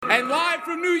And live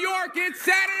from New York, it's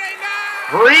Saturday night!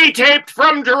 Pre-taped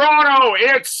from Toronto,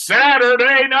 it's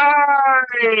Saturday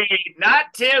night!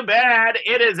 Not too bad.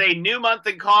 It is a new month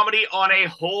in comedy on a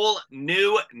whole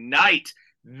new night.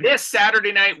 This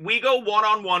Saturday night, we go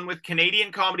one-on-one with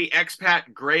Canadian comedy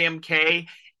expat Graham Kay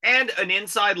and an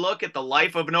inside look at the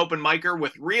life of an open micer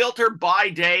with realtor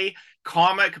by day,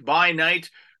 comic by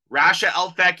night, Rasha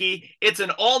Alfecchi. It's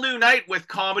an all-new night with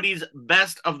comedy's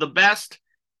best of the best.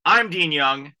 I'm Dean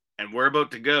Young, and we're about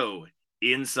to go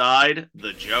inside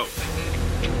the joke.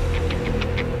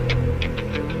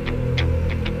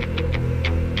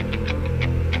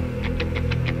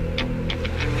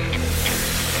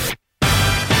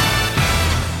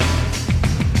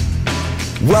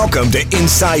 Welcome to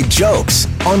Inside Jokes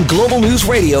on Global News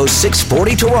Radio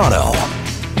 640 Toronto.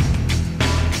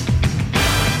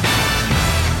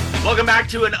 Welcome back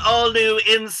to an all-new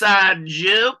Inside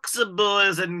Jokes,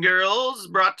 boys and girls.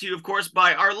 Brought to you, of course,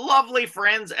 by our lovely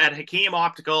friends at Hakeem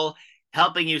Optical,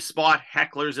 helping you spot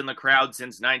hecklers in the crowd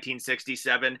since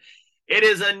 1967. It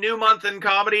is a new month in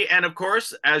comedy, and of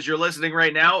course, as you're listening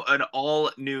right now, an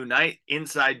all-new night.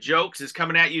 Inside Jokes is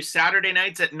coming at you Saturday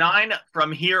nights at 9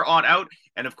 from here on out.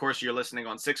 And of course, you're listening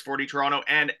on 640 Toronto,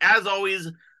 and as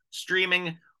always,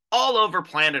 streaming all over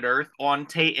planet Earth on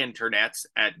Tay Internets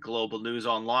at Global News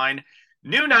Online.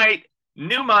 New night,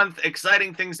 new month,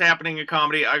 exciting things happening in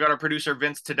comedy. I got our producer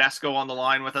Vince Tedesco on the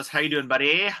line with us. How you doing,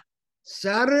 buddy?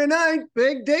 Saturday night,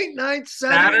 big date night.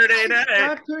 Saturday night.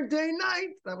 Saturday night.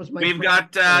 That was my. We've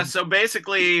got so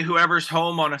basically, whoever's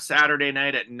home on a Saturday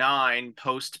night at 9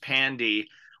 post Pandy,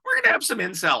 we're gonna have some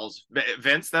incels,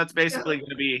 Vince. That's basically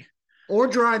gonna be. Or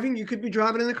driving. You could be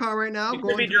driving in the car right now. You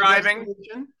could be driving.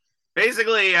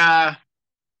 Basically,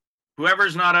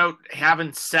 whoever's not out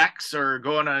having sex or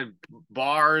going to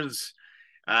bars,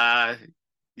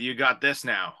 you got this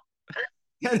now.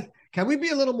 Can we be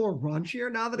a little more raunchier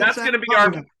now that that's going to be our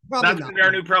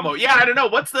new promo? Yeah, I don't know.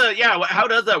 How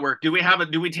does that work? Do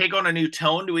we take on a new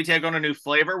tone? Do we take on a new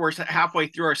flavor? We're halfway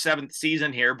through our 7th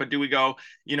season here, but do we go,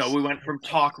 we went from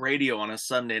talk radio on a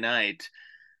Sunday night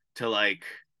to like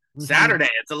Saturday.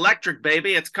 It's electric,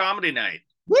 baby. It's comedy night.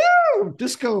 Woo!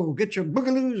 Disco, get your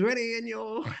boogaloos ready and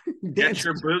your get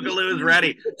your boogaloos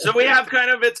ready. So we have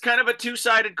it's kind of a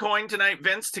two-sided coin tonight,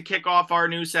 Vince, to kick off our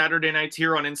new Saturday nights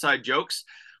here on Inside Jokes.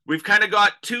 We've kind of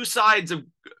got two sides of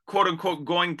quote-unquote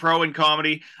going pro in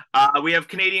comedy. We have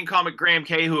Canadian comic Graham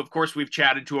Kay, who, of course, we've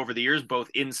chatted to over the years, both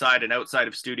inside and outside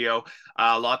of studio.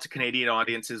 Lots of Canadian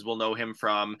audiences will know him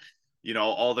from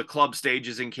all the club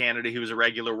stages in Canada. He was a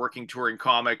regular working touring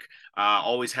comic,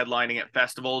 always headlining at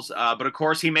festivals. But of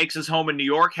course, he makes his home in New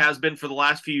York, has been for the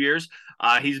last few years.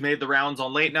 He's made the rounds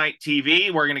on late night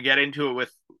TV. We're going to get into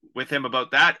it with him about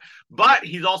that. But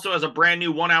he's also has a brand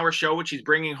new 1-hour show, which he's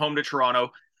bringing home to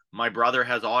Toronto. My Brother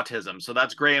Has Autism. So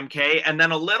that's Graham Kay. And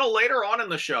then a little later on in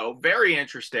the show, very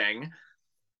interesting,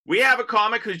 we have a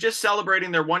comic who's just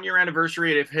celebrating their 1-year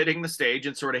anniversary of hitting the stage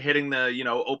and sort of hitting the,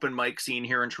 open mic scene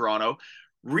here in Toronto.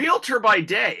 Realtor by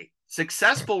day,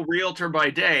 successful realtor by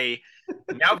day,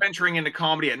 now venturing into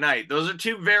comedy at night. Those are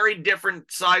two very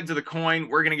different sides of the coin.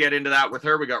 We're going to get into that with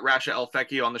her. We got Rasha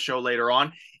Alfecchi on the show later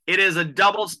on. It is a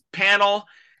doubles panel,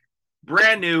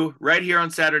 brand new, right here on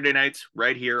Saturday nights,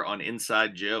 right here on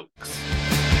Inside Jokes.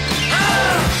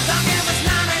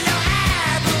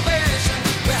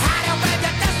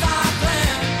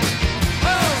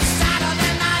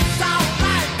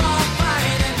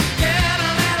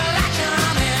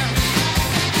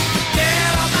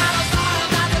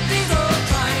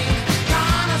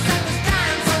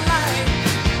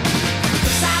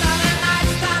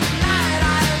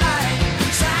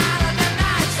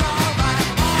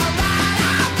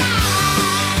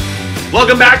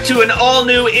 Welcome back to an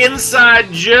all-new Inside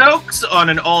Jokes on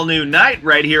an all-new night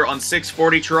right here on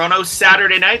 640 Toronto,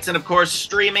 Saturday nights, and of course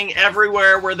streaming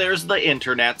everywhere where there's the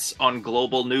internets on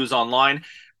Global News Online.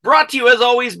 Brought to you as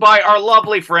always by our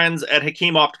lovely friends at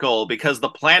Hakeem Optical, because the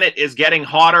planet is getting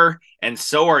hotter and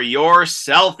so are your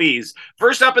selfies.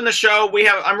 First up in the show,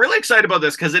 I'm really excited about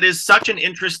this because it is such an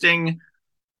interesting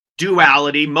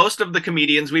duality. Most of the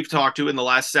comedians we've talked to in the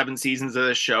last 7 seasons of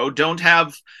this show don't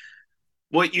have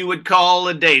what you would call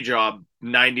a day job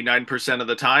 99% of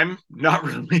the time. Not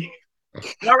really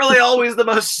always the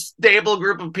most stable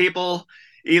group of people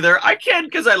either. I can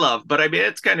because I love, but I mean,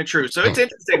 it's kind of true. So it's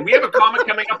interesting. We have a comic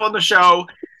coming up on the show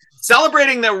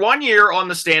celebrating their 1 year on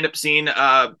the stand-up scene,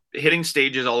 hitting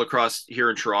stages all across here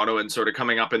in Toronto and sort of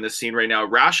coming up in this scene right now.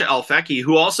 Rasha Alfecchi,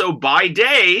 who also by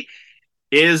day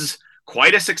is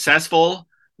quite a successful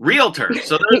realtor.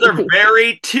 So those are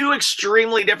two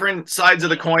extremely different sides of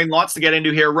the coin. Lots to get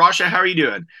into here. Rasha, how are you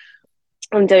doing?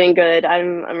 I'm doing good.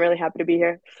 I'm really happy to be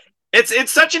here.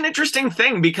 It's such an interesting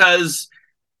thing because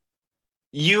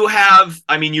you have,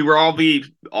 I mean, you were all be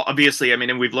obviously, I mean,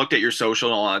 and we've looked at your social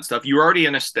and all that stuff. You were already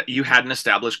you had an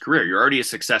established career. You're already a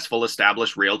successful,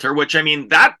 established realtor, which I mean,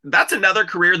 that's another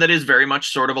career that is very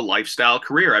much sort of a lifestyle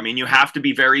career. I mean, you have to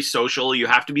be very social. You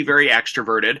have to be very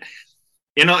extroverted.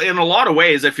 In a lot of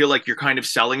ways, I feel like you're kind of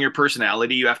selling your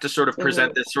personality. You have to sort of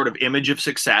present this sort of image of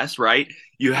success, right?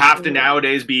 You have to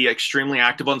nowadays be extremely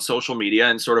active on social media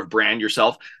and sort of brand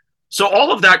yourself. So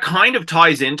all of that kind of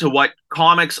ties into what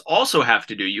comics also have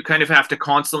to do. You kind of have to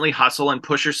constantly hustle and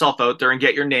push yourself out there and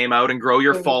get your name out and grow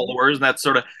your followers and that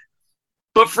sort of.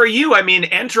 But for you, I mean,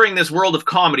 entering this world of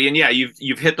comedy, and yeah,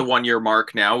 you've hit the 1 year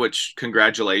mark now, which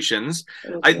congratulations.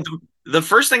 The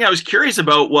first thing I was curious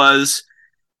about was,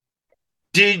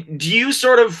 do you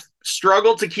sort of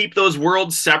struggle to keep those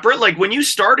worlds separate? Like when you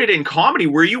started in comedy,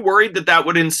 were you worried that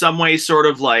would in some way sort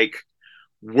of like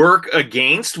work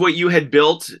against what you had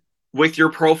built with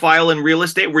your profile in real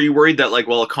estate? Were you worried that like,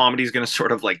 well, a comedy is going to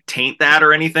sort of like taint that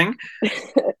or anything?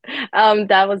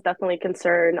 That was definitely a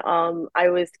concern. I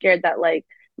was scared that like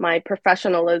my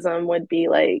professionalism would be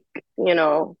like, you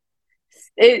know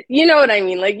what I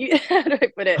mean? Like, how do I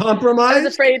put it? Compromise? I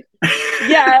was afraid.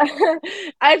 Yeah.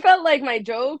 I felt like my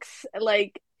jokes,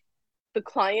 like the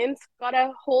clients got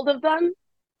a hold of them.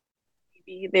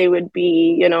 Maybe they would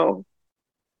be,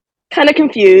 kind of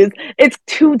confused. It's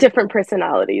two different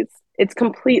personalities. It's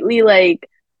completely like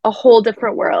a whole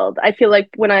different world. I feel like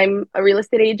when I'm a real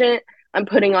estate agent, I'm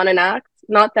putting on an act.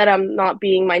 Not that I'm not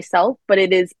being myself, but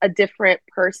it is a different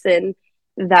person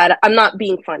that I'm not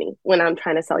being funny when I'm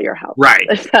trying to sell your house. Right.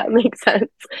 If that makes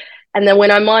sense. And then when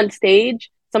I'm on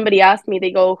stage, somebody asked me,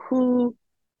 they go, who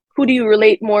do you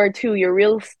relate more to, your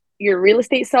real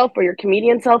estate self or your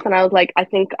comedian self? And I was like, I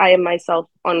think I am myself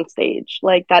on stage.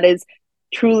 Like that is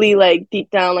truly like deep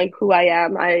down, like who I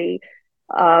am.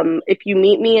 If you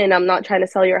meet me and I'm not trying to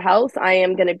sell your house, I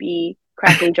am going to be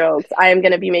cracking jokes. I am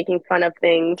going to be making fun of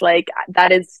things. Like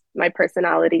that is my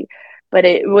personality. But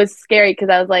it was scary because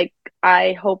I was like,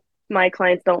 I hope my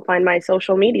clients don't find my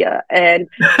social media. And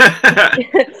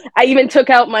I even took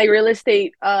out my real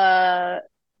estate account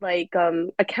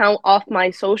off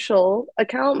my social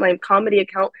account, my comedy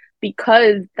account,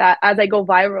 because that as I go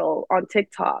viral on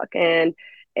TikTok and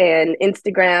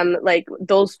Instagram, like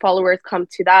those followers come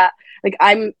to that. Like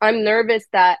I'm nervous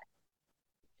that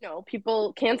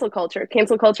people cancel culture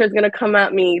is going to come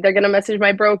at me. They're going to message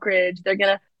my brokerage.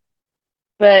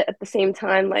 But at the same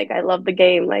time, like I love the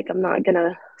game. Like I'm not going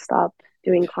to stop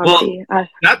doing comedy. Well,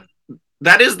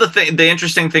 that is the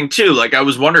interesting thing too. Like I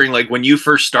was wondering, like when you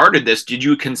first started this, did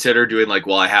you consider doing like,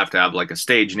 well, I have to have like a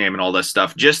stage name and all this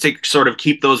stuff just to sort of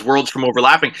keep those worlds from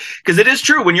overlapping? Because it is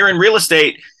true when you're in real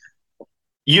estate,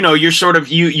 you're sort of,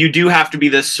 you do have to be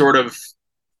this sort of,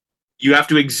 you have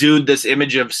to exude this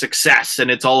image of success,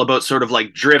 and it's all about sort of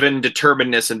like driven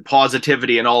determinedness and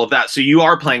positivity and all of that. So you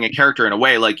are playing a character in a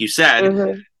way, like you said.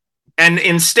 Mm-hmm. And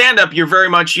in stand-up, you're very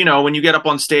much, when you get up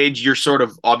on stage, you're sort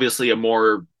of obviously a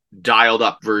more dialed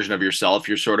up version of yourself.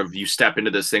 You step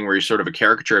into this thing where you're sort of a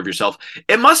caricature of yourself.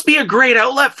 It must be a great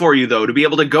outlet for you though, to be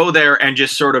able to go there and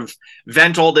just sort of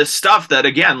vent all this stuff that,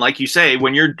 again, like you say,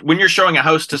 when you're showing a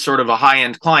house to sort of a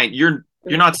high-end client, you're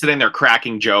not sitting there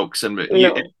cracking jokes and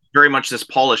very much this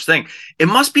polished thing. It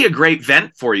must be a great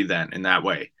vent for you then in that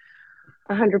way.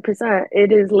 100%.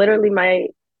 It is literally my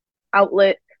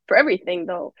outlet for everything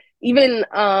though. Even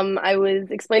I was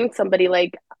explaining to somebody,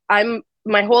 like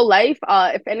my whole life,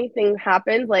 if anything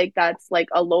happens like that's like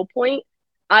a low point,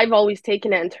 I've always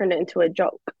taken it and turned it into a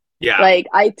joke. Yeah. Like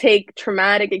I take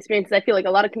traumatic experiences. I feel like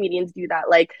a lot of comedians do that.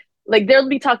 Like they'll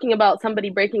be talking about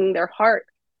somebody breaking their heart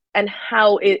and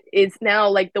how it is now,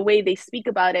 like the way they speak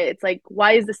about it. It's like,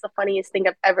 why is this the funniest thing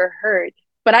I've ever heard?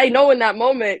 But I know in that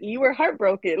moment you were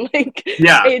heartbroken. Like,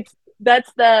 yeah, I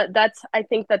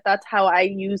think that's how I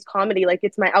use comedy. Like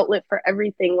it's my outlet for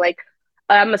everything. Like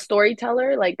I'm a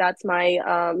storyteller. Like that's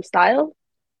my style.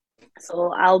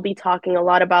 So I'll be talking a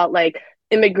lot about like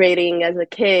immigrating as a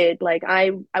kid. Like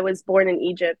I was born in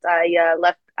Egypt. I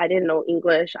left. I didn't know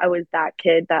English. I was that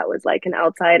kid that was like an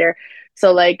outsider.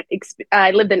 So like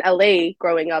I lived in LA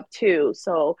growing up too.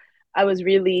 So I was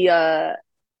really the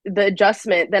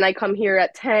adjustment. Then I come here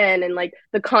at 10 and like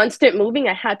the constant moving,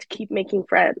 I had to keep making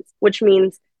friends, which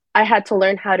means I had to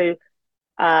learn how to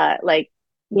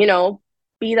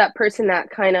be that person that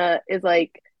kind of is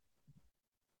like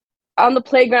on the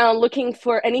playground looking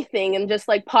for anything and just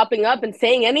like popping up and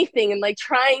saying anything and like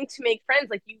trying to make friends.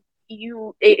 Like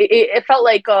it felt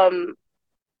like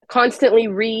constantly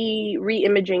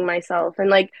re-imaging myself. And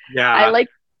like, yeah, I like,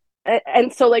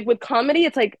 and so like with comedy,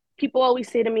 it's like people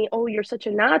always say to me, "Oh, you're such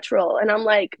a natural," and I'm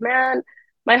like, man,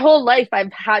 my whole life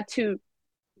I've had to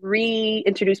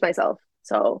reintroduce myself.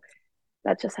 So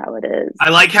that's just how it is.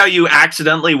 I like how you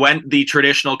accidentally went the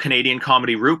traditional Canadian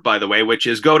comedy route, by the way, which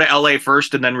is go to LA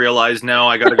first and then realize, no,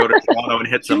 I got to go to Toronto and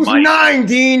hit She some was mics. 9,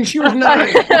 Dean. She was 9.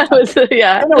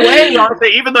 Yeah. In a way, Martha,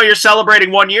 even though you're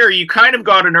celebrating 1 year, you kind of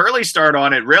got an early start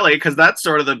on it, really, because that's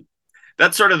sort of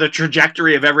the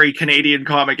trajectory of every Canadian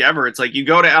comic ever. It's like you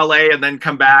go to LA and then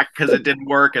come back because it didn't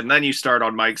work, and then you start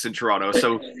on mics in Toronto.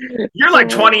 So you're like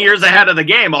 20 years ahead of the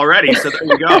game already. So there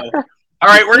you go. All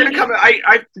right, we're going to come.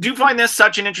 I do find this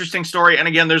such an interesting story. And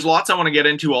again, there's lots I want to get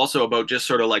into also about just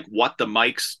sort of like what the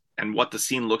mics and what the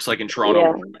scene looks like in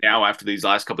Toronto now after these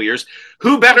last couple of years.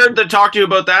 Who better to talk to you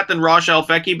about that than Rochelle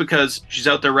Fecki, because she's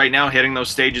out there right now hitting those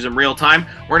stages in real time.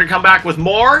 We're going to come back with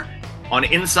more on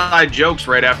Inside Jokes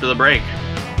right after the break.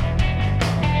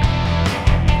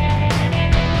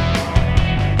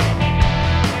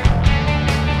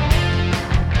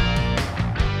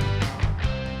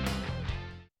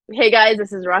 Hey guys,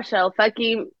 this is Rochelle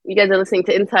Fecki. You guys are listening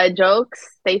to Inside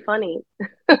Jokes. Stay funny.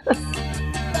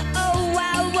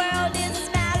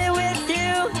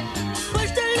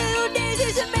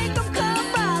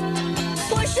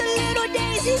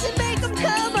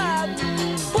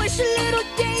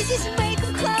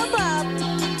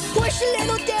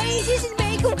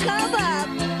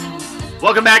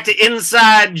 Welcome back to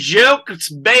Inside Jokes,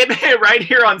 baby, right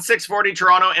here on 640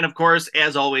 Toronto. And of course,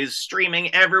 as always,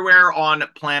 streaming everywhere on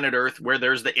planet Earth where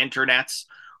there's the internets,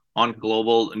 on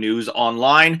Global News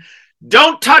Online.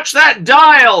 Don't touch that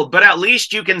dial, but at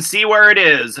least you can see where it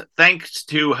is. Thanks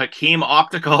to Hakeem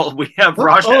Optical, we have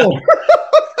Rochelle.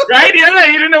 Right? Yeah,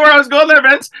 you didn't know where I was going there,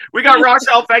 Vince. We got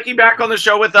Rochelle Fecki back on the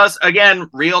show with us. Again,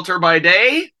 realtor by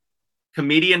day,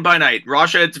 comedian by night.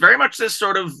 Rochelle, it's very much this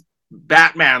sort of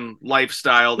Batman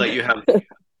lifestyle that you have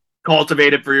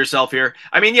cultivated for yourself here.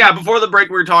 I mean, yeah, before the break,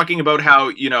 we were talking about how,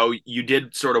 you know, you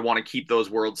did sort of want to keep those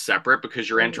worlds separate because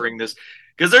you're entering this,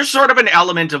 because there's sort of an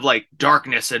element of like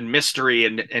darkness and mystery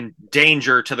and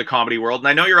danger to the comedy world. And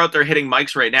I know you're out there hitting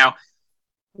mics right now.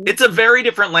 It's a very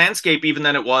different landscape even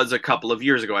than it was a couple of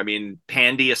years ago. I mean,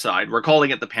 Pandy aside, we're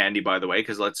calling it the Pandy, by the way,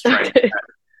 because let's try and make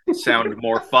that sound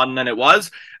more fun than it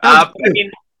was. I mean,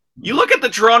 you look at the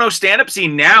Toronto stand-up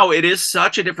scene now, it is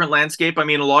such a different landscape. I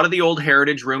mean, a lot of the old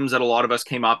heritage rooms that a lot of us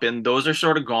came up in, those are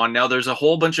sort of gone now. There's a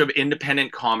whole bunch of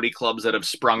independent comedy clubs that have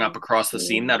sprung up across the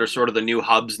scene that are sort of the new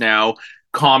hubs now.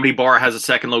 Comedy Bar has a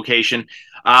second location.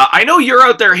 I know you're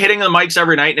out there hitting the mics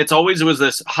every night, and it's always was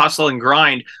this hustle and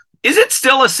grind. Is it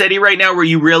still a city right now where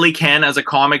you really can, as a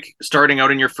comic starting out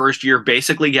in your first year,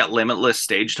 basically get limitless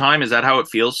stage time? Is that how it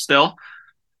feels still?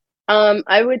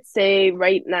 I would say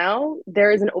right now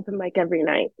there is an open mic every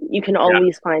night. You can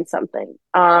always find something.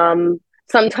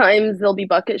 Sometimes there'll be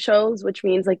bucket shows, which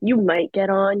means like you might get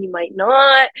on, you might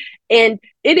not. And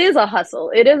it is a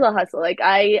hustle. It is a hustle. Like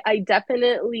I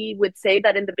definitely would say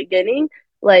that in the beginning,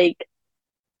 like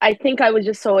I think I was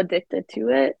just so addicted to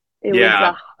it. It was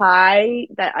the high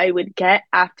that I would get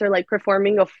after like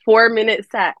performing a 4-minute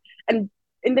set. And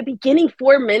in the beginning,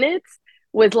 4 minutes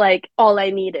was like all I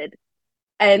needed.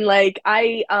 And like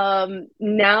I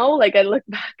now like I look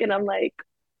back and I'm like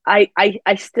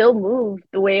I still move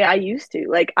the way I used to.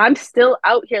 Like I'm still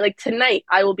out here. Like tonight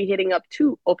I will be hitting up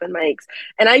 2 open mics.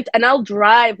 And I'll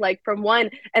drive like from one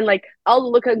and like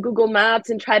I'll look at Google Maps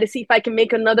and try to see if I can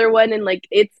make another one, and like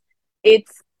it's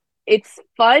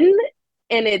fun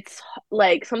and it's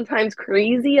like sometimes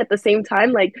crazy at the same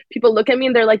time. Like people look at me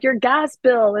and they're like, "Your gas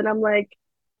bill." And I'm like,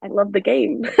 I love the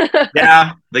game.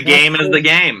 Yeah, the game is the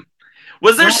game.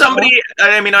 Was there somebody,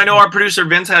 I mean, I know our producer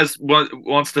Vince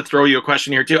wants to throw you a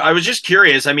question here too. I was just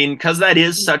curious. I mean, because that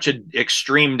is such an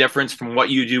extreme difference from what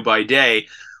you do by day.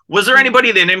 Was there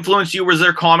anybody that influenced you? Was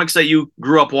there comics that you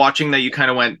grew up watching that you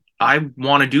kind of went, I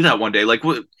want to do that one day? Like,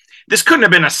 this couldn't have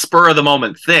been a spur of the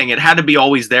moment thing. It had to be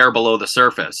always there below the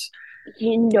surface.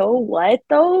 You know what,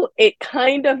 though? It's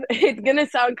going to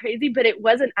sound crazy, but it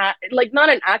wasn't like not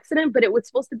an accident, but it was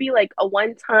supposed to be like a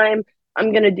one-time,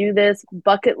 I'm going to do this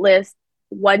bucket list,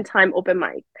 one-time open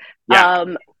mic.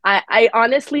 I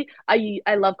honestly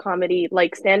I love comedy,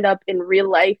 like stand up in real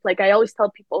life. Like I always tell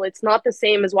people, it's not the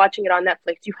same as watching it on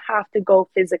Netflix. You have to go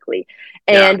physically.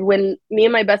 And when me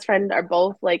and my best friend are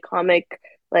both like comic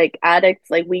like addicts,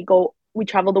 like we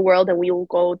travel the world and we will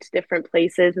go to different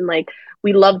places, and like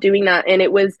we love doing that. And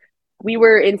we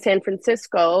were in San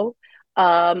Francisco.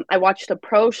 I watched a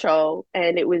pro show,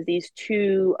 and it was these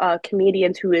 2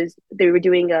 comedians they were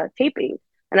doing a taping.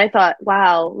 And I thought,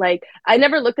 wow, like I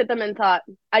never looked at them and thought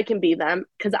I can be them.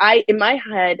 Because in my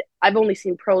head, I've only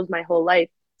seen pros my whole life.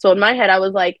 So in my head, I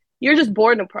was like, you're just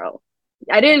born a pro.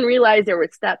 I didn't realize there were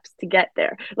steps to get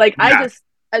there. Like, Yeah. I just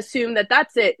assumed that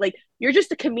that's it. Like, you're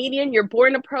just a comedian, you're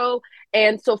born a pro.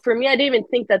 And so for me, I didn't even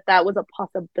think that that was a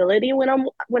possibility when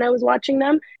I was watching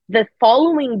them. The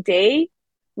following day,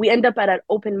 we end up at an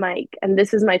open mic, and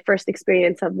this is my first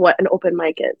experience of what an open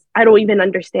mic is. I don't even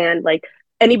understand. Like,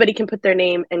 anybody can put their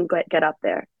name and get up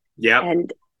there. Yeah.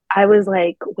 And I was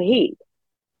like, wait,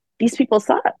 these people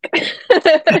suck.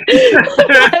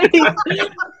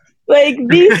 like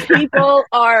these people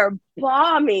are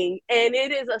bombing, and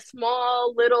it is a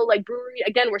small little like brewery.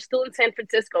 Again, we're still in San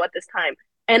Francisco at this time.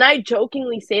 And I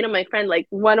jokingly say to my friend, like,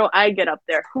 why don't I get up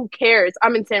there? Who cares?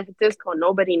 I'm in San Francisco.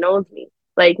 Nobody knows me.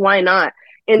 Like, why not?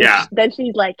 And then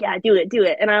she's like, yeah, do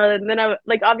it. And then I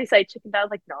like, obviously I chickened out. I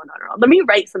was like, no. Let me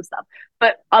write some stuff.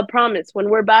 But I'll promise, when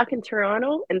we're back in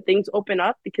Toronto and things open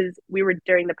up, because we were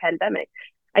during the pandemic,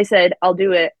 I said, I'll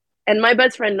do it. And my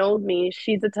best friend knows me.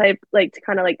 She's the type like to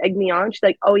kind of like egg me on. She's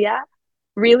like, oh yeah,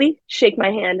 really? Shake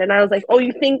my hand. And I was like, oh,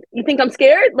 you think I'm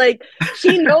scared? Like,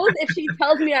 she knows if she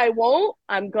tells me I won't,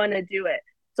 I'm gonna do it.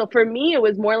 So for me, it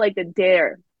was more like a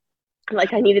dare.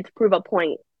 Like, I needed to prove a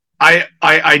point.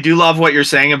 I do love what you're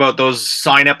saying about those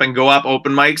sign up and go up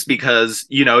open mics, because,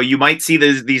 you know, you might see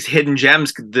these hidden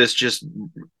gems, this just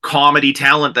comedy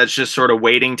talent that's just sort of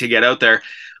waiting to get out there.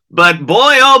 But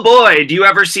boy, oh boy, do you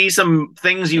ever see some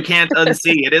things you can't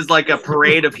unsee. It is like a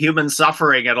parade of human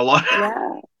suffering at a lot.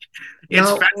 Yeah. It's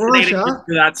Now, fascinating Rasha, to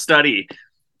do that study.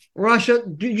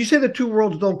 Rasha, you say the two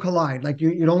worlds don't collide, like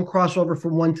you don't cross over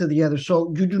from one to the other.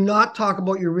 So you do not talk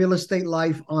about your real estate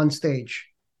life on stage.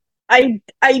 I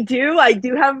do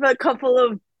have a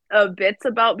couple of bits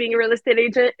about being a real estate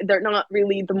agent. They're not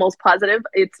really the most positive.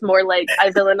 It's more like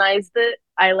I villainized it.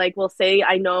 I like will say,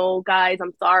 I know, guys,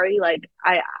 I'm sorry. Like,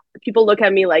 people look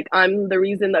at me like I'm the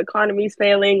reason the economy's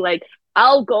failing. Like,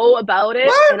 I'll go about it.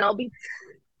 What? And I'll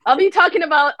be talking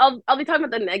about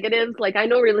the negatives. Like, I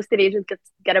know real estate agents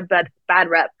get a bad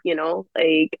rep, you know,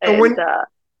 like,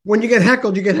 when you get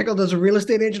heckled as a real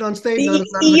estate agent on stage?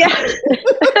 Yeah.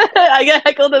 I get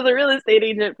heckled as a real estate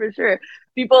agent for sure.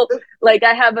 People, like,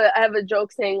 I have a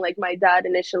joke saying, like, my dad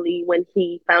initially, when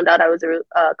he found out I was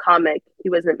a comic,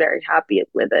 he wasn't very happy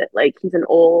with it. Like, he's an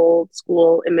old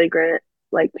school immigrant,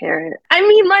 like, parent. I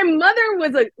mean, my mother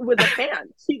was a fan.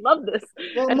 She loved this.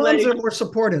 Well, and moms are more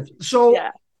supportive. So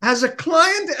yeah. Has a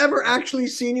client ever actually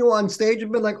seen you on stage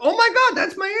and been like, oh my God,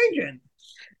 that's my agent?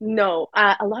 No,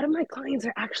 a lot of my clients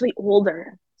are actually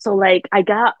older. So like I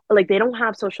got like they don't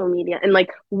have social media. And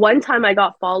like one time I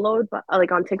got followed by,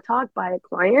 like on TikTok by a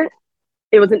client.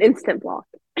 It was an instant block.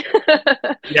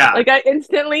 Yeah. Like I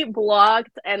instantly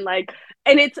blocked and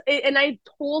I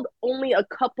told only a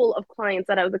couple of clients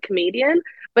that I was a comedian,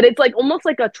 but it's like almost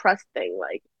like a trust thing.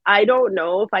 Like, I don't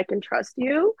know if I can trust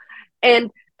you.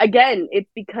 And again, it's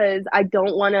because I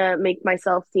don't want to make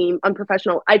myself seem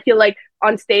unprofessional. I feel like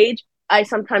on stage, I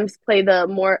sometimes play a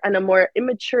more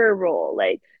immature role,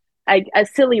 like a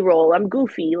silly role. I'm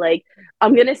goofy. Like,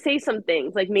 I'm going to say some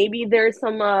things. Like, maybe there's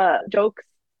some jokes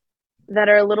that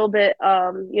are a little bit,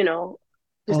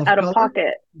 just out of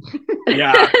pocket.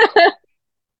 Yeah.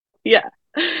 Yeah.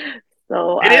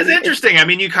 So it is interesting. I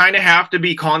mean, you kind of have to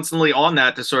be constantly on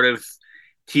that to sort of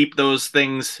keep those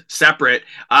things separate.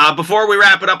 Before we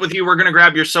wrap it up with you, we're going to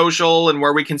grab your social and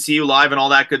where we can see you live and all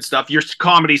that good stuff. Your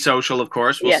comedy social, of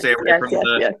course. We'll stay away from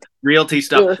the realty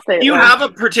stuff. Do you have a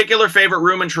particular favorite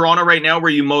room in Toronto right now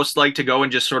where you most like to go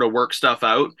and just sort of work stuff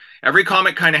out? Every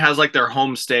comic kind of has like their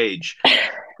home stage.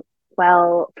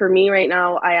 Well, for me right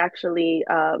now, I actually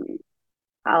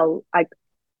I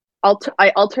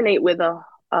alternate with a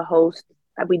host.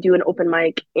 We do an open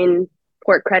mic in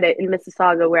Port Credit in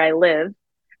Mississauga where I live.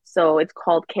 So it's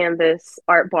called Canvas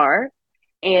Art Bar.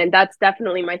 And that's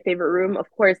definitely my favorite room. Of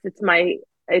course, it's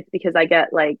because I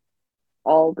get like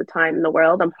all the time in the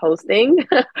world I'm hosting.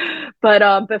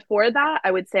 But before that,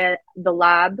 I would say the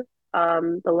lab.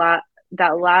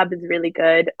 That lab is really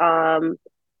good. And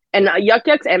Yuck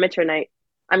Yuck's amateur night.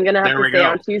 I'm going to have to say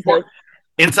on Tuesday.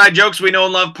 Inside Jokes, we know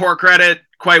and love Port Credit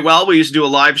quite well. We used to do a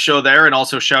live show there, and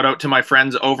also shout out to my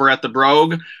friends over at the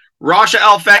Brogue. Rasha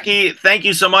Alfecchi, thank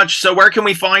you so much. So where can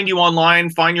we find you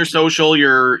online, find your social,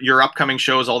 your upcoming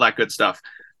shows, all that good stuff?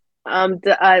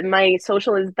 My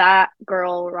social is That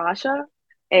Girl Rasha,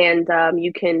 and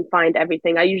you can find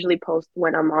everything. I usually post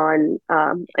when I'm on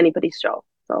anybody's show,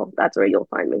 so that's where you'll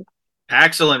find me.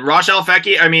 Excellent. Rasha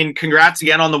Alfecchi, I mean, congrats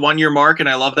again on the 1 year mark, and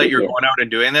I love that you're going out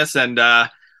and doing this, and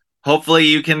hopefully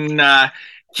you can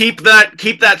keep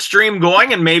that stream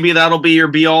going, and maybe that'll be your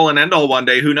be all and end all one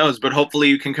day. Who knows? But hopefully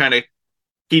you can kind of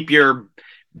keep your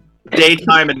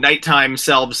daytime and nighttime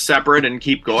selves separate and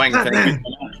keep going. Thank you so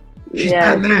much. She's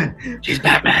Yeah. Batman. She's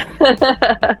Batman.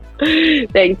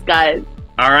 Thanks, guys.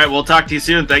 All right, we'll talk to you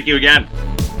soon. Thank you again.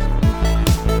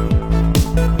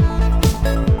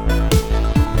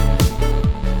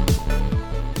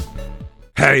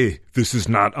 Hey, this is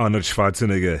not Arnold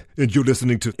Schwarzenegger, and you're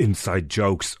listening to Inside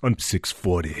Jokes on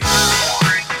 640.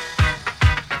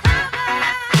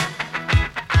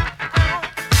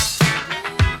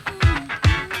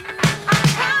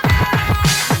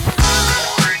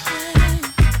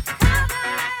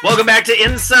 Welcome back to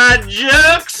Inside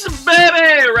Jokes,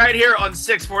 baby! Right here on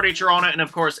 640 Toronto, and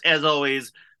of course, as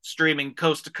always, streaming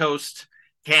coast to coast,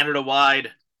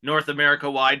 Canada-wide, North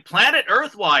America-wide, planet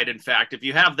Earth-wide, in fact, if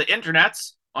you have the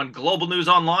internets on Global News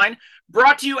Online,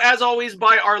 brought to you, as always,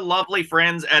 by our lovely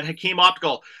friends at Hakeem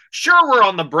Optical. Sure, we're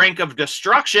on the brink of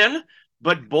destruction,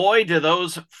 but boy, do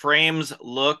those frames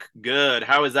look good.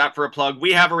 How is that for a plug?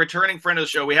 We have a returning friend of the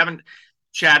show. We haven't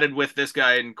chatted with this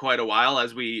guy in quite a while,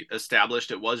 as we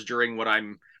established it was during what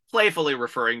I'm playfully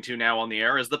referring to now on the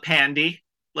air as the Pandy.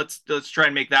 Let's try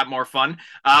and make that more fun.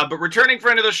 But returning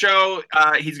friend of the show,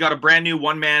 he's got a brand new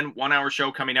one-man, one-hour show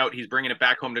coming out. He's bringing it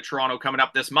back home to Toronto coming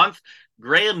up this month.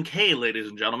 Graham Kay, ladies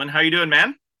and gentlemen. How you doing,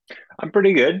 man? I'm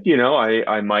pretty good. You know,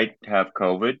 I might have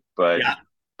COVID, but Yeah.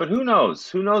 but who knows?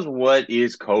 Who knows what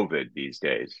is COVID these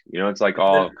days? You know, it's like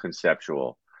all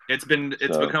conceptual. It's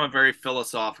So- become a very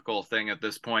philosophical thing at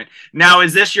this point. Now,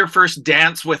 is this your first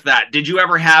dance with that? Did you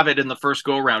ever have it in the first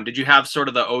go around? Did you have sort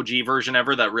of the OG version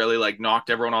ever that really like knocked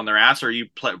everyone on their ass, or are you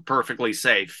perfectly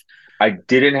safe? I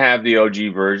didn't have the OG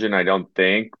version, I don't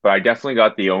think, but I definitely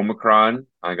got the Omicron.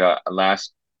 I got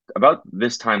about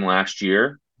this time last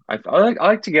year. I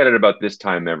like to get it about this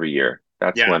time every year.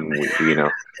 That's Yeah. when we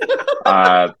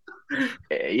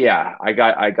yeah, I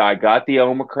got the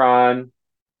Omicron.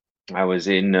 I was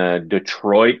in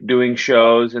Detroit doing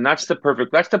shows, and that's the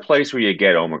place where you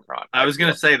get Omicron. I was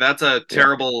going to say that's a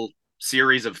terrible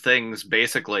series of things,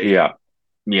 basically. Yeah.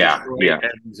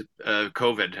 And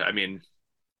COVID. I mean,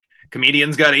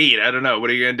 comedians got to eat. I don't know. What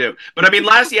are you going to do? But I mean,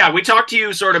 we talked to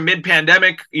you sort of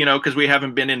mid-pandemic, you know, because we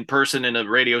haven't been in person in a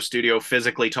radio studio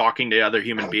physically talking to other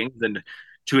human beings in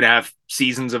 2.5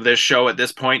 seasons of this show at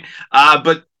this point.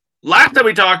 But last time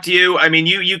we talked to you, I mean,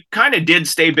 you kind of did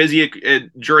stay busy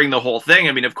during the whole thing.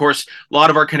 I mean, of course, a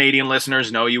lot of our Canadian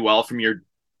listeners know you well from your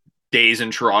days in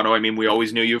Toronto. I mean, we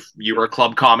always knew you were a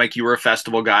club comic, you were a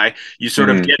festival guy. You sort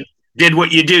of did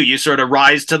what you do. You sort of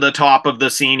rise to the top of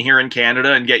the scene here in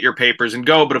Canada and get your papers and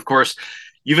go. But of course,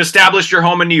 you've established your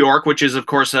home in New York, which is, of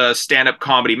course, a stand-up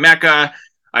comedy mecca.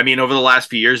 I mean, over the last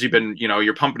few years, you've been, you know,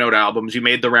 you're pumping out albums. You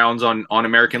made the rounds on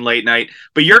American Late Night.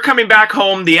 But you're coming back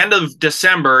home the end of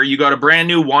December. You got a brand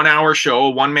new one-hour show, a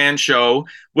one-man show,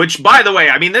 which, by the way,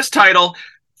 I mean, this title,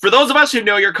 for those of us who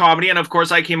know your comedy, and of course,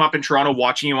 I came up in Toronto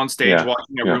watching you on stage,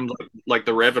 watching a room like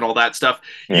the Riv and all that stuff.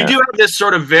 Yeah. You do have this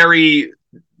sort of very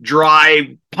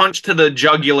dry, punch to the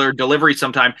jugular delivery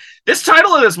sometimes. This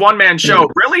title of this one-man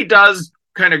show really does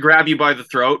kind of grab you by the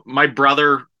throat. My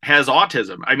brother has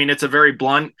autism. I mean, it's a very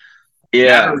blunt,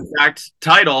 exact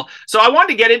title. So I wanted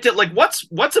to get into like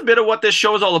what's a bit of what this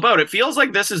show is all about. It feels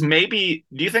like this is maybe.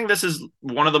 Do you think this is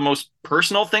one of the most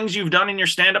personal things you've done in your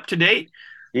stand-up to date?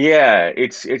 Yeah,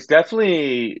 it's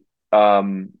definitely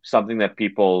something that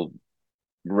people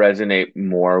resonate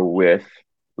more with.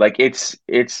 Like it's.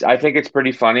 I think it's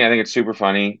pretty funny. I think it's super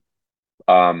funny.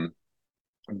 But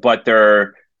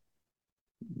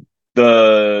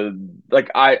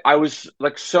I was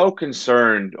like so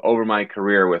concerned over my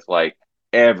career with like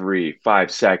every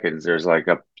 5 seconds there's like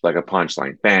a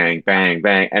punchline, bang, bang,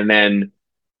 bang, and then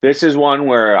this is one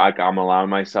where I'm allowing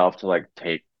myself to like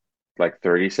take like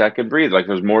 30-second breathe. Like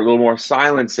there's a little more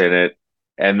silence in it,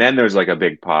 and then there's like a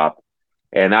big pop,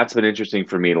 and that's been interesting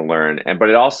for me to learn. But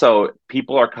it also,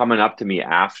 people are coming up to me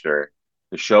after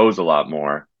the shows a lot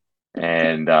more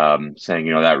and saying,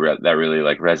 you know, that really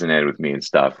like resonated with me and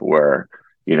stuff, where,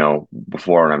 you know,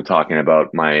 before when I'm talking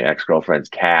about my ex-girlfriend's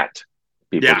cat,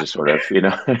 people just sort of, you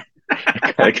know,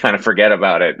 kind of forget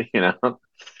about it, you know?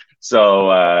 So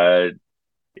I'm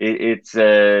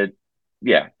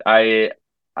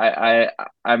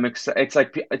excited. It's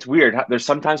like, it's weird. There's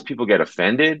sometimes people get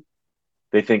offended.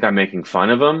 They think I'm making fun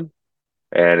of them.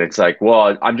 And it's like,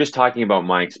 well, I'm just talking about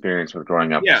my experience with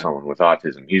growing up with someone with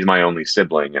autism. He's my only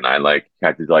sibling, and I like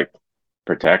had to like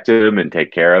protect him and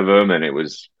take care of him, and it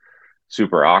was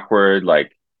super awkward.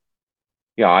 Like,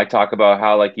 you know, I talk about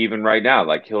how like even right now,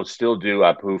 like he'll still do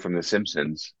Apu from The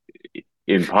Simpsons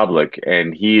in public,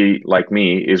 and he, like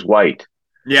me, is white.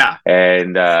 Yeah.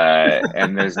 And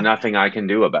there's nothing I can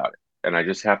do about it. And I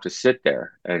just have to sit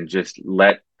there and just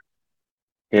let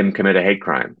him commit a hate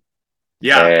crime.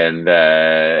 Yeah. And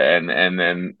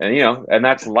you know, and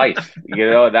that's life. You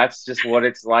know, that's just what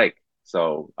it's like.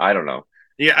 So I don't know.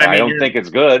 Yeah. I don't think it's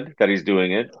good that he's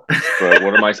doing it, but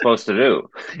what am I supposed to do?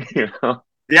 You know?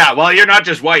 Yeah, well, you're not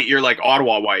just white; you're like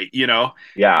Ottawa white, you know.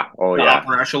 Yeah. Oh, the yeah.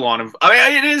 upper echelon of. I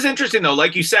mean, it is interesting though,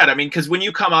 like you said. I mean, because when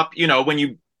you come up, you know, when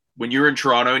you're in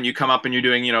Toronto and you come up and you're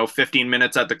doing, 15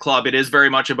 minutes at the club, it is very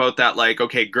much about that. Like,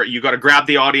 okay, you got to grab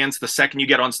the audience the second you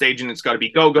get on stage, and it's got to be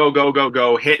go, go, go, go,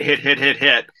 go, hit, hit, hit, hit,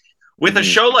 hit. With a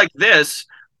show like this,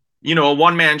 a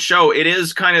one-man show, it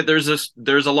is kind of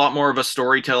there's a lot more of a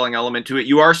storytelling element to it.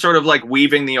 You are sort of like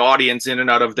weaving the audience in and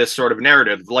out of this sort of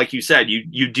narrative. Like you said,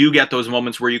 you do get those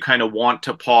moments where you kind of want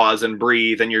to pause and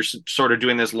breathe, and you're sort of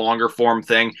doing this longer form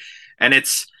thing, and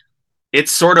it's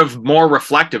sort of more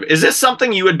reflective. Is this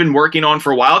something you had been working on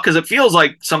for a while? Because it feels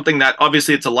like something that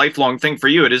obviously it's a lifelong thing for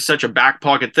you. It is such a back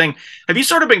pocket thing. Have you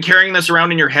sort of been carrying this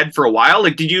around in your head for a while?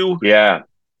 Like, did you get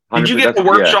to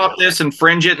workshop this and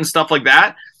fringe it and stuff like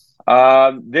that?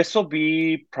 This will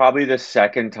be probably the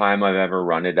second time I've ever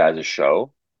run it as a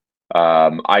show.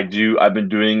 I've been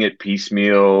doing it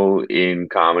piecemeal in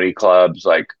comedy clubs,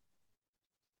 like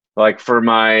for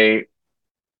my,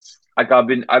 like I've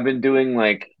been doing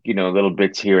like, little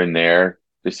bits here and there,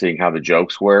 just seeing how the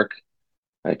jokes work,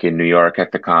 like in New York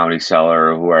at the Comedy Cellar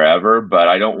or wherever. But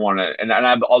I don't want to, and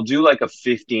I'll do like a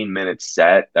 15-minute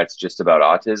set that's just about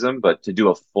autism, but to do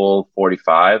a full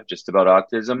 45 just about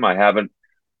autism, I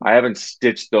haven't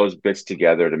stitched those bits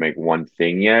together to make one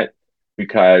thing yet,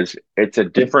 because it's a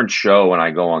different show when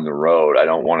I go on the road. I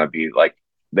don't want to be like,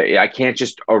 I can't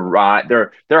just arrive.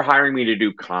 They're hiring me to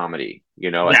do comedy,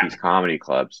 at these comedy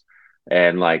clubs.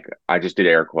 And like, I just did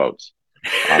air quotes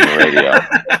on the radio.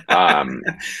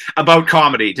 About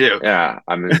comedy too. Yeah.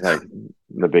 I'm like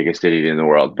the biggest idiot in the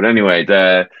world. But anyway,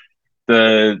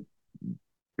 so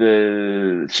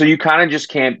you kind of just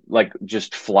can't like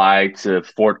just fly to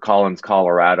Fort Collins,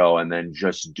 Colorado, and then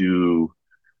just do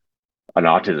an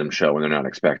autism show when they're not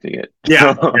expecting it.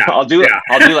 Yeah, I'll do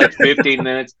like 15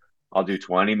 minutes. I'll do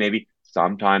 20 maybe.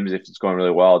 Sometimes if it's going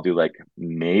really well, I'll do like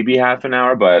maybe half an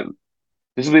hour. But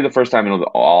this will be the first time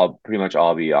it'll pretty much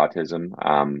all be autism.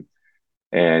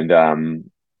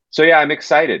 So yeah, I'm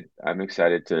excited. I'm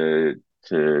excited to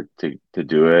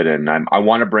do it, and I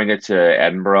want to bring it to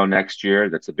Edinburgh next year.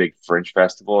 That's a big Fringe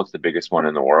festival. It's the biggest one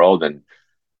in the world, and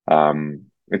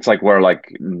it's like where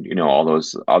like all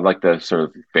those like the sort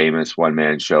of famous one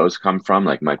man shows come from,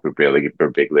 like Mike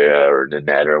Birbiglia or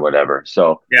Nanette or whatever.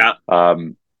 So yeah,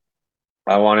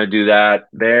 I want to do that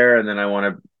there, and then I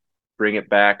want to bring it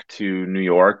back to New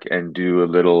York and do a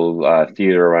little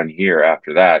theater run here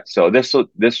after that. So this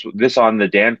on the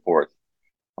Danforth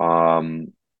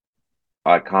Comedy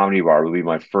Bar will be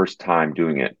my first time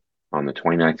doing it on the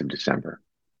 29th of December.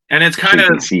 And it's kind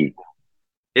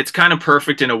of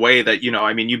perfect in a way that,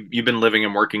 I mean, you've been living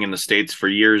and working in the States for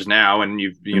years now, and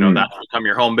that's become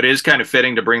your home, but it is kind of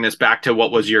fitting to bring this back to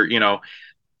what was your,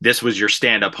 this was your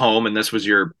stand-up home, and this was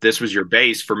your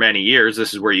base for many years.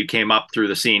 This is where you came up through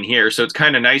the scene here. So it's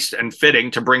kind of nice and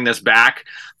fitting to bring this back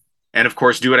and of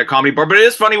course do it at Comedy Bar. But it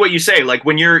is funny what you say, like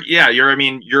when you're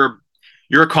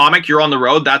a comic, you're on the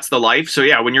road, that's the life. So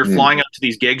yeah, when you're flying out to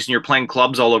these gigs and you're playing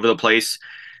clubs all over the place,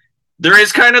 there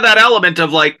is kind of that element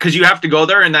of like, because you have to go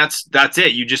there and that's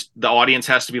it. The audience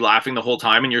has to be laughing the whole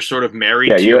time, and you're sort of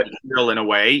married to your material in a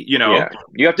way, Yeah.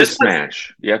 You have to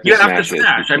smash. You have to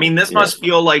smash. I mean, this must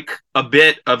feel like a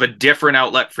bit of a different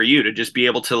outlet for you to just be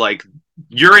able to like,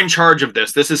 you're in charge of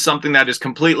this. This is something that is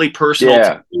completely personal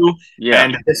to you,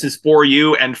 and this is for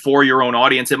you and for your own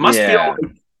audience. It must feel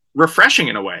refreshing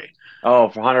in a way. Oh,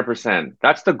 for 100%.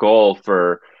 That's the goal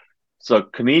so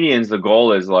comedians, the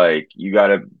goal is like, you got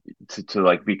to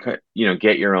like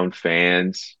get your own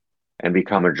fans and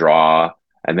become a draw,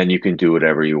 and then you can do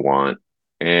whatever you want.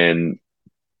 And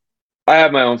I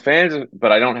have my own fans,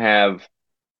 but I don't have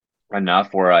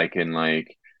enough where I can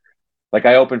like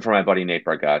I opened for my buddy Nate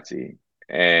Bargatze,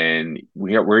 and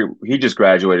he just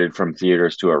graduated from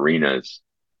theaters to arenas,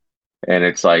 and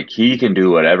it's like he can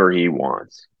do whatever he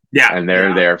wants. Yeah. And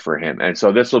they're there for him. And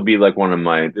so this will be like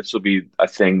this will be a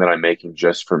thing that I'm making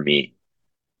just for me.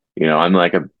 I'm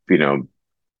like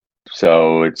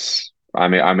so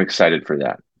I'm excited for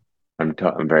that. I'm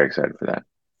very excited for that.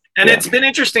 And it's been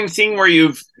interesting seeing where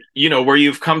you've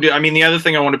come to. I mean, the other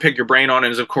thing I want to pick your brain on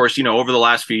is, of course, over the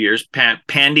last few years,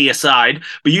 Pandy aside,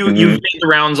 but you've made the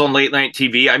rounds on late night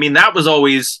TV. I mean, that was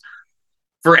always,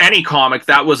 for any comic,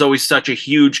 that was always such a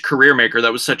huge career maker.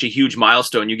 That was such a huge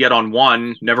milestone. You get on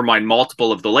one, never mind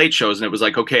multiple of the late shows, and it was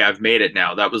like, okay, I've made it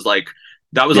now. That was a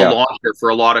launcher for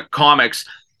a lot of comics.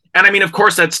 And I mean, of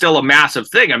course, that's still a massive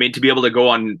thing. I mean, to be able to go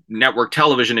on network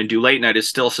television and do late night is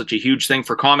still such a huge thing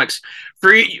for comics.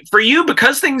 For you,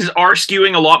 because things are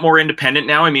skewing a lot more independent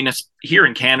now. I mean, it's here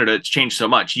in Canada, it's changed so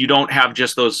much. You don't have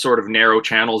just those sort of narrow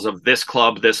channels of this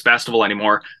club, this festival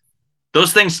anymore.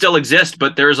 Those things still exist,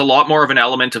 but there's a lot more of an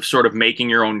element of sort of making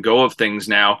your own go of things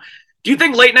now. Do you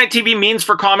think late night TV means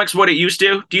for comics what it used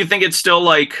to? Do you think it's still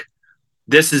like,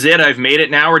 this is it, I've made it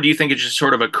now? Or do you think it's just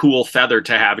sort of a cool feather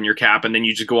to have in your cap and then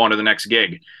you just go on to the next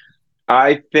gig?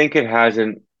 I think it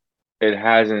hasn't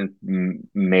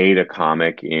made a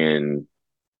comic in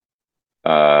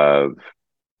 10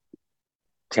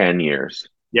 years.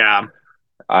 Yeah.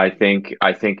 I think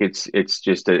it's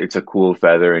just it's a cool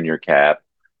feather in your cap.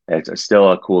 It's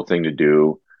still a cool thing to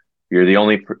do.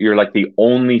 You're like the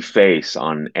only face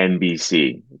on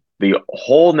NBC. The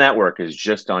whole network is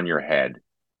just on your head.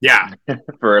 Yeah.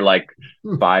 For like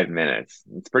 5 minutes.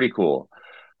 It's pretty cool.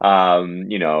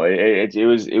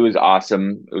 It was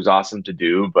awesome. It was awesome to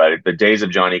do, but the days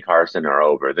of Johnny Carson are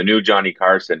over. The new Johnny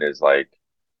Carson is like,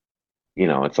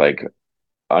 it's like,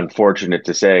 unfortunate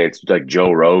to say, it's like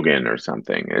Joe Rogan or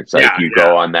something. It's like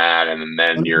go on that and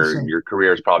then your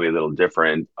career is probably a little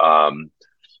different. And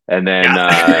then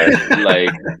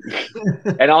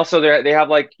and also they have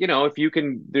like, if you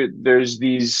can, there's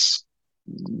these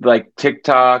like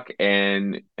TikTok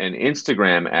and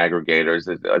Instagram aggregators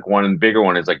that, like, one bigger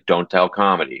one is like Don't Tell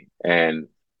Comedy, and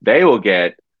they will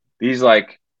get these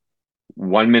like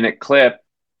 1 minute clip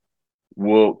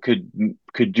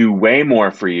could do way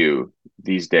more for you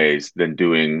these days than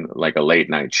doing like a late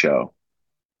night show,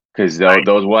 because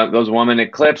those 1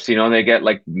 minute clips, they get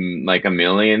like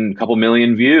a couple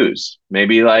million views,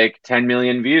 maybe like 10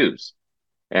 million views.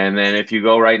 And then if you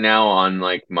go right now on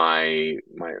like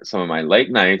some of my late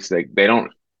nights, like I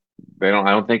don't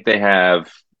think they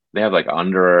have like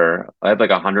I have like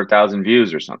 100,000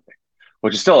 views or something,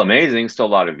 which is still amazing, still a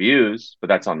lot of views, but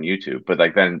that's on YouTube. But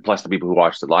like then plus the people who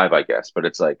watched it live, I guess. But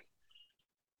it's like,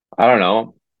 I don't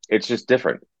know, it's just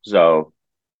different. So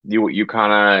you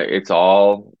kind of, it's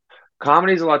all,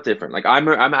 comedy's a lot different. Like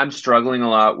I'm struggling a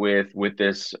lot with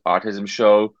this autism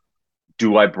show.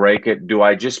 Do I break it? Do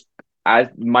I just,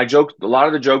 my jokes, a lot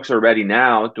of the jokes are ready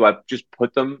now. Do I just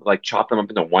put them, like chop them up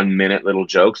into 1 minute little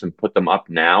jokes and put them up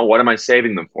now? What am I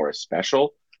saving them for? A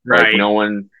special? Right. Like no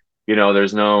one,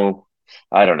 there's no,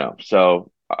 I don't know.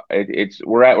 So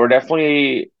we're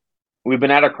definitely, we've been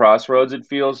at a crossroads, it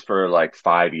feels, for like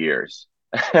 5 years.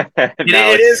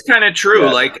 It is kind of true.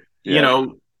 Yeah. Like,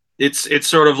 it's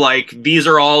sort of like, these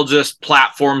are all just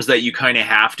platforms that you kind of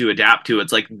have to adapt to.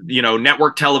 It's like,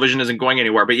 network television isn't going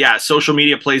anywhere, but yeah, social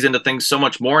media plays into things so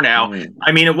much more now. Mm-hmm.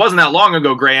 I mean, it wasn't that long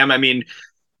ago, Graham. I mean,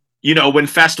 when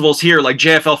festivals here, like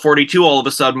JFL 42 all of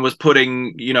a sudden was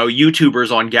putting,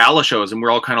 YouTubers on gala shows, and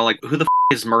we're all kind of like, who the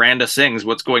is Miranda Sings?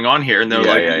 What's going on here? And they're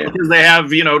because they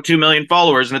have, 2 million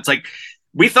followers. And it's like,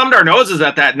 we thumbed our noses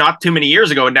at that not too many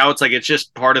years ago, and now it's like it's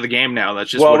just part of the game now.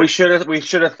 That's just we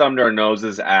should have thumbed our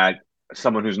noses at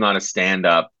someone who's not a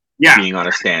stand-up being on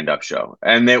a stand-up show,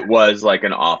 and it was like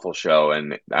an awful show,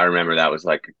 and I remember that was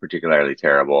like particularly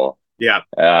terrible. Yeah.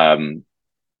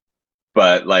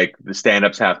 But like the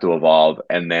stand-ups have to evolve,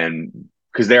 and then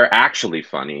because they're actually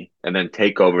funny, and then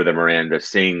take over the Miranda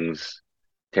Sings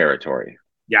territory.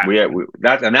 Yeah,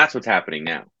 that's what's happening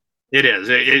now. It is.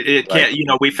 It can't,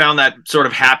 we found that sort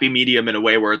of happy medium in a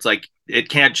way where it's like, it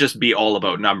can't just be all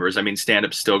about numbers. I mean,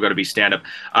 stand-up's still got to be stand-up.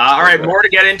 All right, more to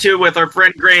get into with our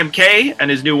friend Graham Kay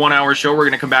and his new 1 hour show. We're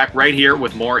going to come back right here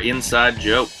with more Inside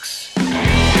Jokes.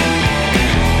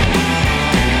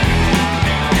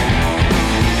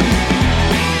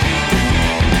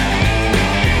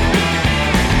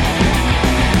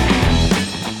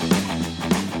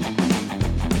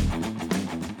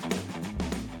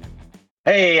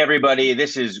 Hey, everybody,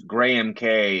 this is Graham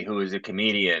Kay, who is a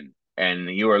comedian, and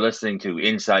you are listening to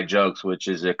Inside Jokes, which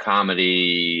is a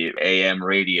comedy AM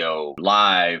radio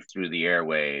live through the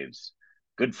airwaves.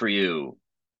 Good for you.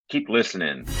 Keep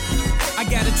listening. I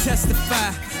gotta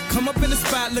testify. Come up in the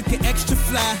spot looking extra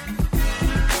fly.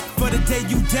 For the day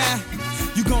you die,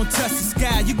 you gon' touch the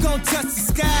sky. You gon' touch the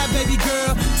sky, baby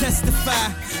girl.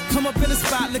 Testify. Come up in the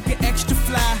spot looking extra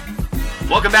fly.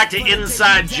 Welcome back to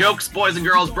Inside Jokes, boys and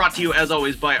girls, brought to you as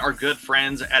always by our good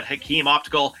friends at Hakeem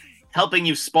Optical. helping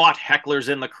you spot hecklers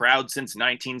in the crowd since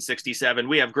 1967.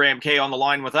 We have Graham Kay on the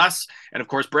line with us. And of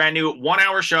course, brand new 1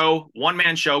 hour show,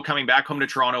 one-man show coming back home to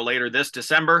Toronto later this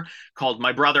December called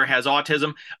My Brother Has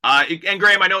Autism. And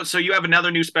Graham, I know, so you have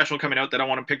another new special coming out that I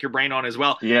want to pick your brain on as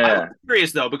well. Yeah. I'm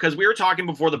curious though, because we were talking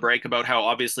before the break about how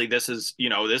obviously this is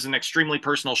an extremely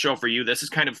personal show for you. This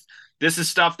is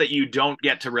stuff that you don't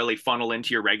get to really funnel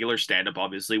into your regular stand-up,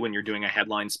 obviously, when you're doing a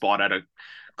headline spot at a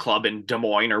club in Des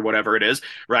Moines or whatever it is,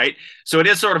 right? So it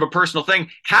is sort of a personal thing.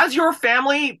 Has your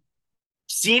family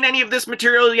seen any of this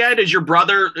material yet?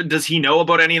 Does he know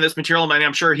about any of this material? I mean,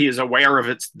 I'm sure he is aware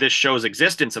of this show's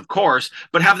existence, of course,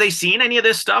 but have they seen any of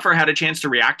this stuff or had a chance to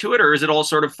react to it, or is it all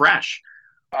sort of fresh?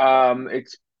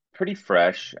 It's pretty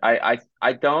fresh. I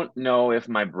don't know if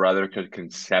my brother could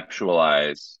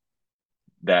conceptualize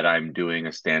that I'm doing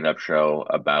a stand-up show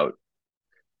about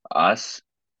us.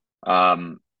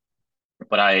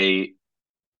 But I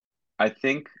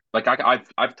think like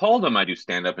I've told him I do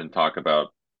stand-up and talk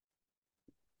about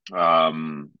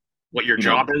what your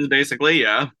job is, basically.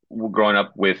 Yeah, growing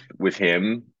up with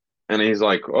him, and he's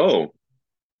like,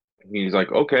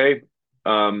 okay,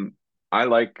 I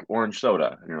like orange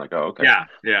soda, and you're like, oh, okay,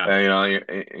 yeah. And,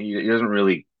 he doesn't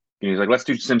really. He's like, let's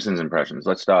do Simpsons impressions.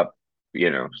 Let's stop,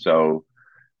 So,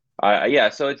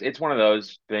 so it's one of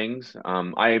those things.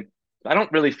 I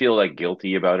don't really feel like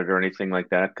guilty about it or anything like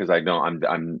that because I'm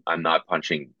not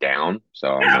punching down, so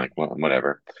I'm like, well,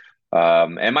 whatever.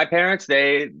 And my parents,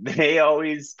 they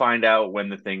always find out when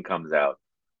the thing comes out.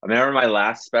 I remember my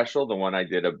last special, the one I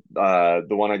did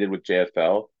with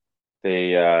JFL.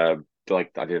 I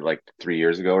did like 3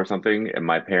 years ago or something, and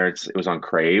my parents, it was on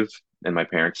Crave, and my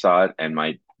parents saw it, and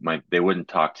they wouldn't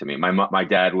talk to me. My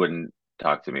dad wouldn't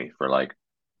talk to me for like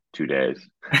 2 days.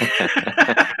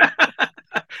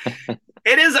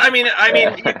 It is. I mean,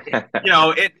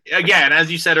 it again,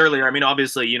 as you said earlier. I mean,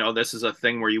 obviously, this is a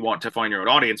thing where you want to find your own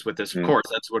audience with this. Of course,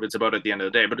 that's what it's about at the end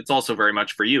of the day. But it's also very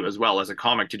much for you as well as a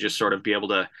comic to just sort of be able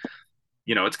to,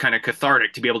 it's kind of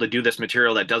cathartic to be able to do this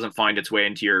material that doesn't find its way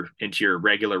into your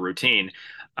regular routine,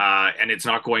 and it's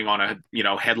not going on a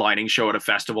headlining show at a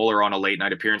festival or on a late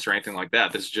night appearance or anything like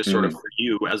that. This is just sort of for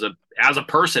you as a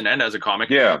person and as a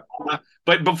comic. Yeah.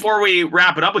 But before we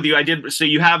wrap it up with you, so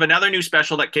you have another new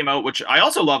special that came out, which I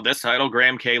also love this title,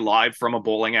 Graham Kay Live from a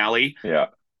Bowling Alley. Yeah.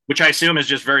 Which I assume is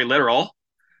just very literal.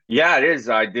 Yeah, it is.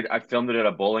 I filmed it at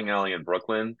a bowling alley in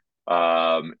Brooklyn.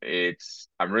 I'm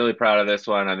really proud of this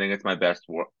one. I think it's my best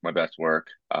work. You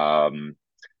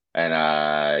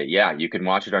can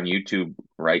watch it on YouTube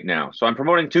right now. So I'm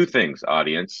promoting two things,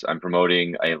 audience. I'm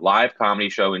promoting a live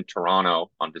comedy show in Toronto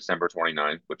on December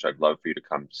 29th, which I'd love for you to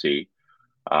come see.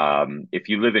 If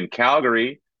you live in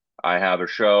Calgary, I have a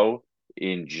show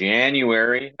in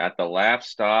January at the Laugh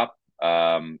Stop.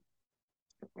 Let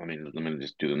me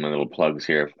just do my little plugs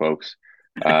here, folks.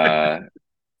 The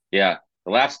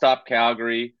Laugh Stop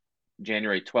Calgary,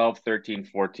 January 12th,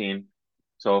 13th, 14th.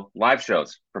 So live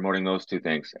shows, promoting those two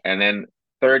things. And then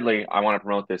thirdly, I want to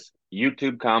promote this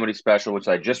YouTube comedy special, which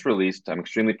I just released. I'm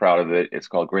extremely proud of it. It's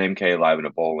called Graham Kay Live in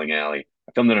a Bowling Alley.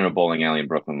 I filmed it in a bowling alley in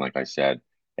Brooklyn, like I said.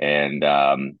 And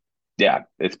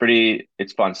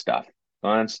it's fun stuff.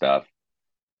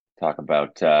 Talk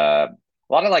about a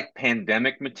lot of like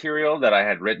pandemic material that I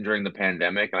had written during the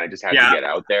pandemic, and I just had to get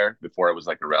out there before it was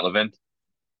like irrelevant.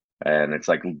 And it's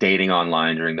like dating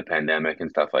online during the pandemic and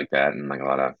stuff like that, and like a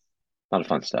lot of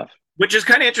fun stuff. Which is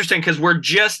kind of interesting because we're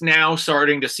just now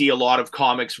starting to see a lot of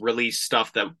comics release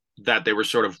stuff that they were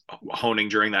sort of honing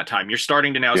during that time. You're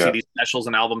starting to now see these specials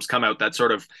and albums come out that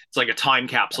sort of, it's like a time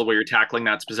capsule where you're tackling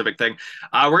that specific thing.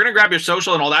 We're going to grab your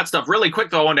social and all that stuff really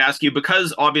quick, though. I wanted to ask you,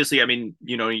 because obviously, I mean,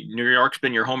 New York's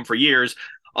been your home for years.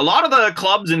 A lot of the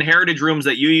clubs and heritage rooms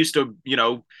that you used to,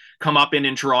 come up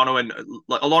in Toronto, and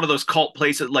a lot of those cult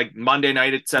places like Monday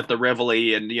night, it's at the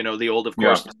Rivoli, and, the old, of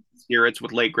course, Spirits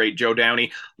with late, great Joe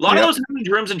Downey. A lot of those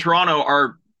heritage rooms in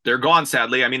Toronto they're gone,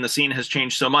 sadly. I mean, the scene has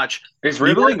changed so much. Is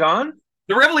Rivoli gone?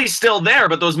 The Rivoli's still there,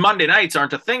 but those Monday nights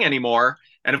aren't a thing anymore.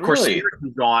 And of course, Spirits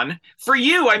is gone. For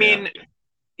you, I mean,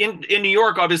 in New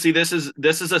York, obviously, this is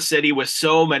a city with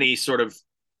so many sort of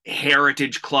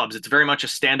heritage clubs. It's very much a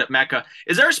stand-up mecca.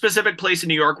 Is there a specific place in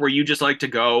New York where you just like to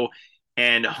go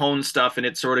and hone stuff, and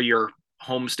it's sort of your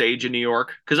home stage in New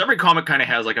York? Because every comic kind of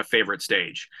has like a favorite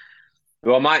stage.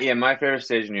 Well, my favorite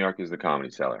stage in New York is the Comedy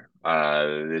Cellar.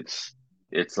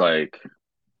 It's like,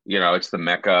 it's the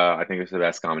mecca. I think it's the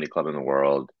best comedy club in the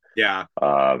world. Yeah.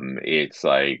 It's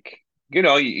like,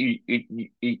 you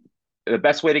the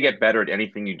best way to get better at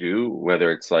anything you do,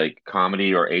 whether it's like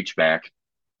comedy or HVAC,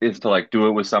 is to like do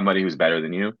it with somebody who's better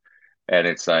than you. And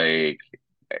it's like,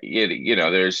 you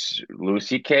know, there's Louis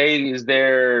C.K. is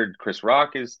there, Chris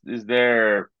Rock is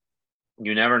there.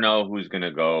 You never know who's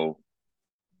gonna go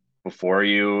before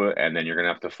you, and then you're gonna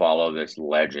have to follow this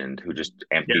legend who just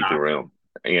emptied the room.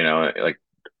 You know,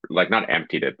 like not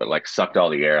emptied it, but like sucked all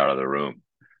the air out of the room,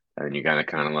 and then you kind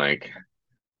of like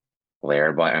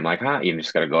glare by. I'm like, you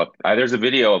just got to go up. There's a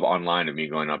video online of me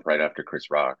going up right after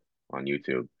Chris Rock on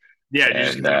YouTube. Yeah, you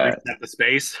just reset the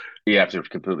space. You have to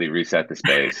completely reset the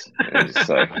space. And just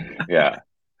like, yeah.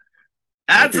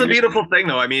 That's the beautiful thing,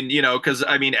 though. I mean, you know, because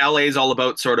I mean, LA is all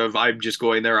about sort of I'm just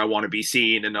going there, I want to be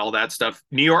seen, and all that stuff.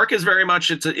 New York is very much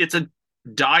it's a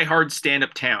diehard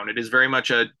stand-up town. It is very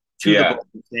much a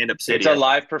stand-up city. It's a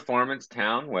live performance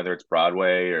town, whether it's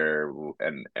Broadway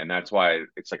and that's why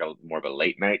it's like a more of a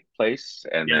late night place.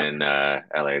 And then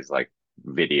LA is like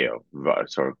video,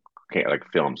 sort of like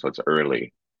film, so it's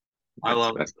early. I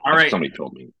love it. All right, somebody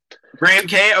told me. Graham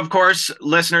K, of course,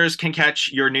 listeners can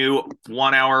catch your new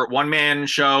 1 hour, one-man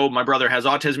show. My Brother Has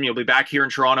Autism. You'll be back here in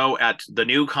Toronto at the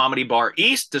new Comedy Bar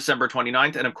East, December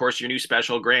 29th. And of course, your new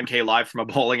special, Graham K Live from a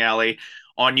Bowling Alley,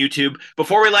 on YouTube.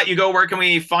 Before we let you go, where can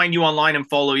we find you online and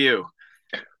follow you?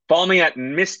 Follow me at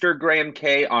Mr. Graham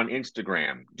K on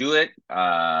Instagram. Do it.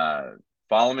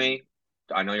 Follow me.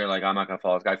 I know you're like, I'm not going to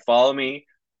follow this guy. Follow me.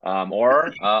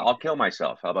 Or I'll kill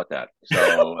myself. How about that?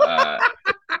 So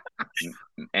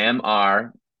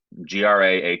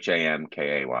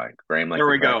MrGrahamKay. Graham like there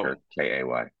we the cracker,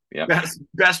 K-A-Y. Yeah.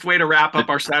 Best way to wrap up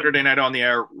our Saturday night on the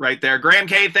air right there. Graham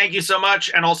K, thank you so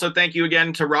much. And also thank you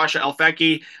again to Rasha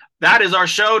Alfecki. That is our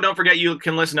show. Don't forget you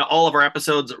can listen to all of our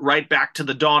episodes right back to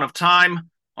the dawn of time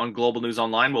on Global News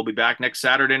Online. We'll be back next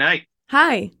Saturday night.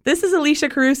 Hi, this is Alicia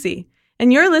Carusi,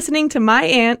 and you're listening to my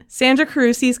aunt, Sandra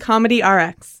Carusi's Comedy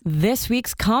RX. This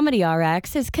week's Comedy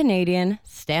RX is Canadian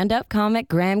stand-up comic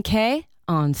Graham K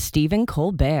on Stephen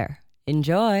Colbert.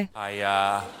 Enjoy.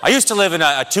 I used to live in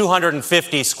a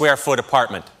 250 square foot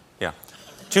apartment. Yeah.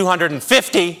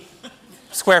 250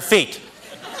 square feet.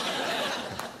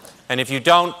 And if you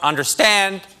don't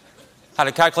understand how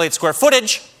to calculate square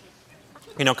footage,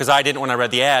 you know, because I didn't when I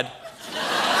read the ad,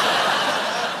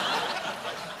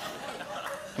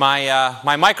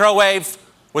 my microwave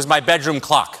was my bedroom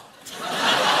clock.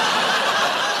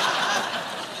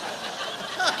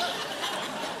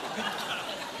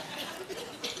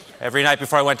 Every night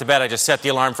before I went to bed, I just set the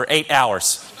alarm for 8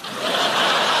 hours.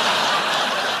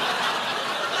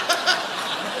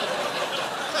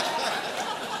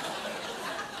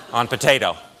 On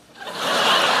potato.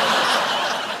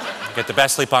 Get the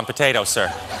best sleep on potato, sir.